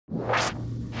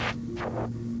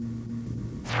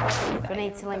We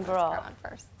need to limber up.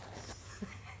 First.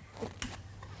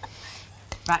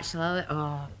 Right, shall I?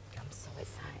 Oh, I'm so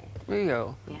excited. Are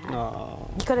you? Yeah. Oh.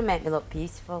 You've got to make me look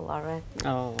beautiful, Lauren.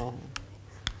 Oh.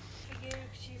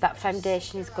 That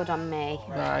foundation is good on me.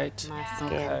 Right. My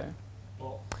skin.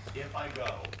 Okay.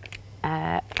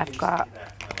 I've got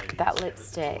that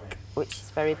lipstick, which is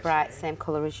very bright, same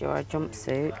colour as your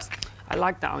jumpsuit. I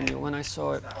liked that on you when I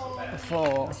saw it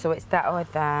before. So it's that or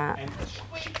that.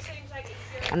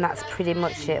 And that's pretty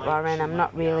much it, Lauren. I'm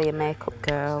not really a makeup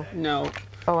girl. No.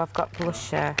 Oh, I've got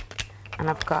blusher. And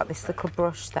I've got this little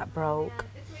brush that broke.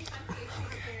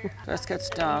 Let's get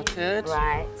started.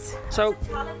 Right. So,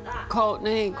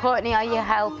 Courtney. Courtney, are you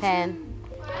helping?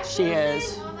 She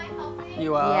is.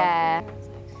 You are. Yeah.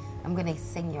 I'm going to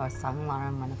sing your song,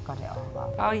 Lauren, when I've got it all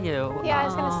up. Are you? Yeah, I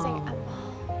was going to sing it.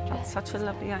 That's such a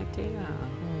lovely idea.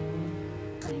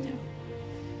 I know.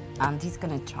 Andy's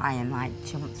going to try and, like,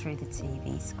 jump through the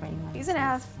TV screen. He's going to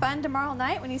have fun tomorrow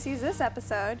night when he sees this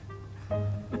episode.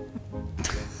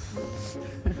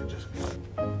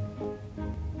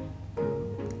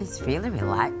 It's really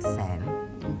relaxing.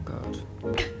 Oh, God.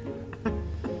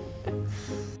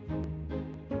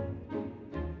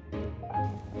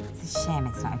 It's a shame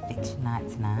it's not a fiction night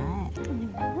tonight.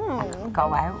 I could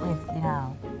go out with, you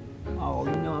know, Oh,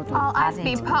 no. All eyes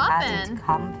be added popping.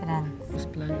 confidence. Let's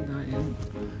blend that in.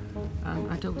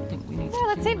 I don't think we need Here, to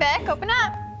let's do see, that. Vic. Open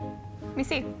up. Let me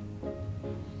see.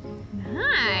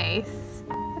 Nice.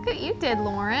 Look what you did,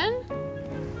 Lauren.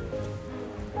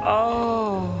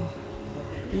 Oh,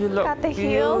 you look Got the beautiful.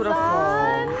 heels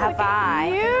on. Have I?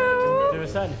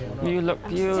 You look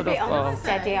Just a beautiful. bit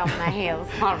unsteady on my heels,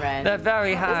 Lauren. They're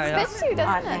very high. It fits you,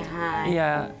 Aren't doesn't they it? high?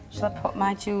 Yeah. Shall I put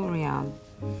my jewellery on?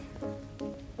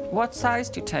 What size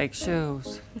do you take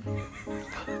shoes?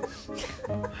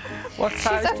 What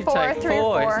size a do you 4, take? 3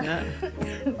 or 4. Isn't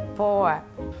it? 4. I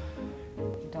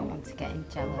don't want to get him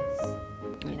jealous,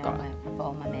 you know, got it. of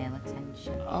all my male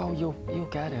attention. Oh, you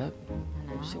get it.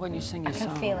 I know. See, when you sing your I can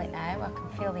song. feel it now. I can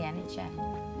feel the energy.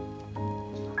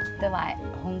 They're like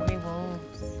hungry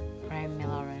wolves around me,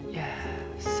 Lauren. Yeah,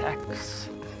 sex.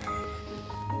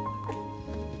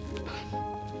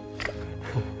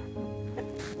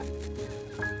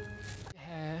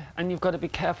 Yeah, and you've got to be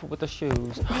careful with the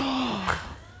shoes.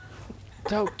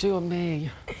 Don't do me.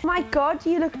 My God,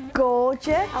 you look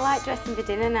gorgeous. I like dressing for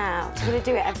dinner now. I'm going to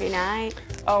do it every night.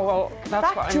 Oh, well, that's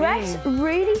That what dress I mean.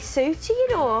 really suits you, you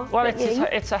know. Well,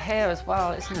 it's a hair as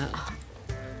well, isn't it?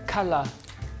 Colour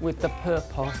with the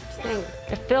purple. Think.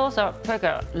 It fills our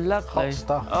figure lovely. Hot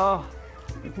stuff. Oh,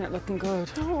 isn't it looking good?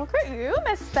 Oh, look at you,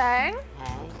 Miss Thing.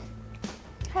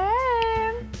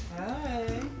 Hey.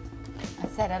 Hey. I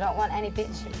said I don't want any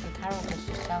bitching from Carol because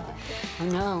she's jealous. I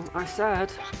know, I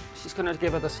said. She's going to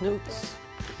give her the snoots.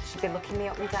 She'll be looking me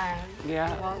up and down.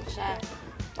 Yeah. Won't she?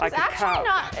 Like It's a actually cat.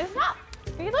 not, it's not,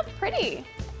 you look pretty.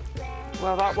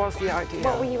 Well, that was the idea.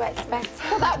 What were you expecting?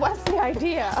 Well, that was the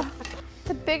idea.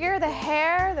 The bigger the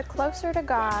hair, the closer to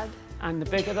God. And the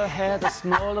bigger the hair, the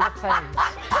smaller the face.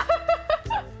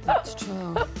 That's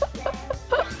true.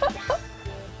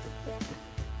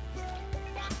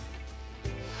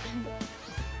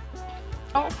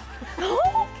 Oh.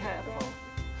 Careful.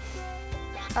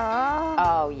 Oh.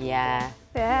 Oh, yeah.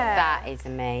 Yeah. That is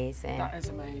amazing. That is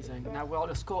amazing. Now we'll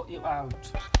escort you out.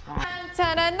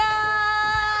 Ta-da-da!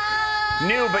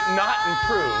 New but not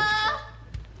improved.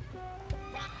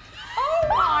 Oh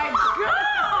my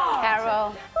God!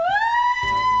 Carol.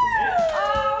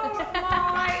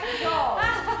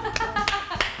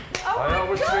 I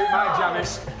always treat my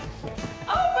jammies.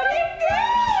 Oh, what are you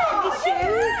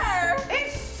doing? It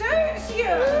suits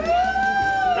you.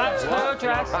 That's her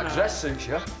dress. That dress suits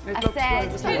you. I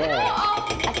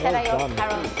said I hope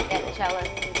Carol to get jealous.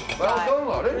 Well done,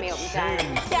 Lauren. Me up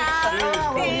and down.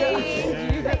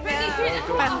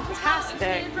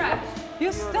 Fantastic. You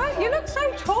look so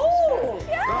tall.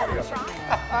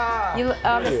 You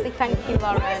honestly, thank you,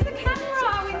 Lauren. Where's the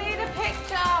camera? We need a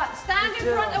picture. Stand in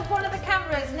front of one of the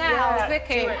cameras now,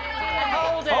 Vicky.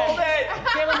 Hold it. Hold it.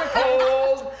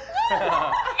 Hold.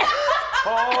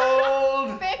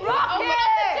 Hold. Vicky, open up the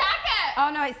jacket. Oh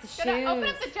no, it's the shoes. Gonna open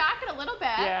up the jacket a little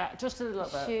bit. Yeah, just a little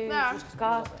bit. Shoes. No.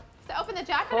 God. So open the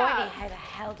jacket Courtney, up. how the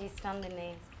hell do you stand in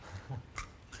these?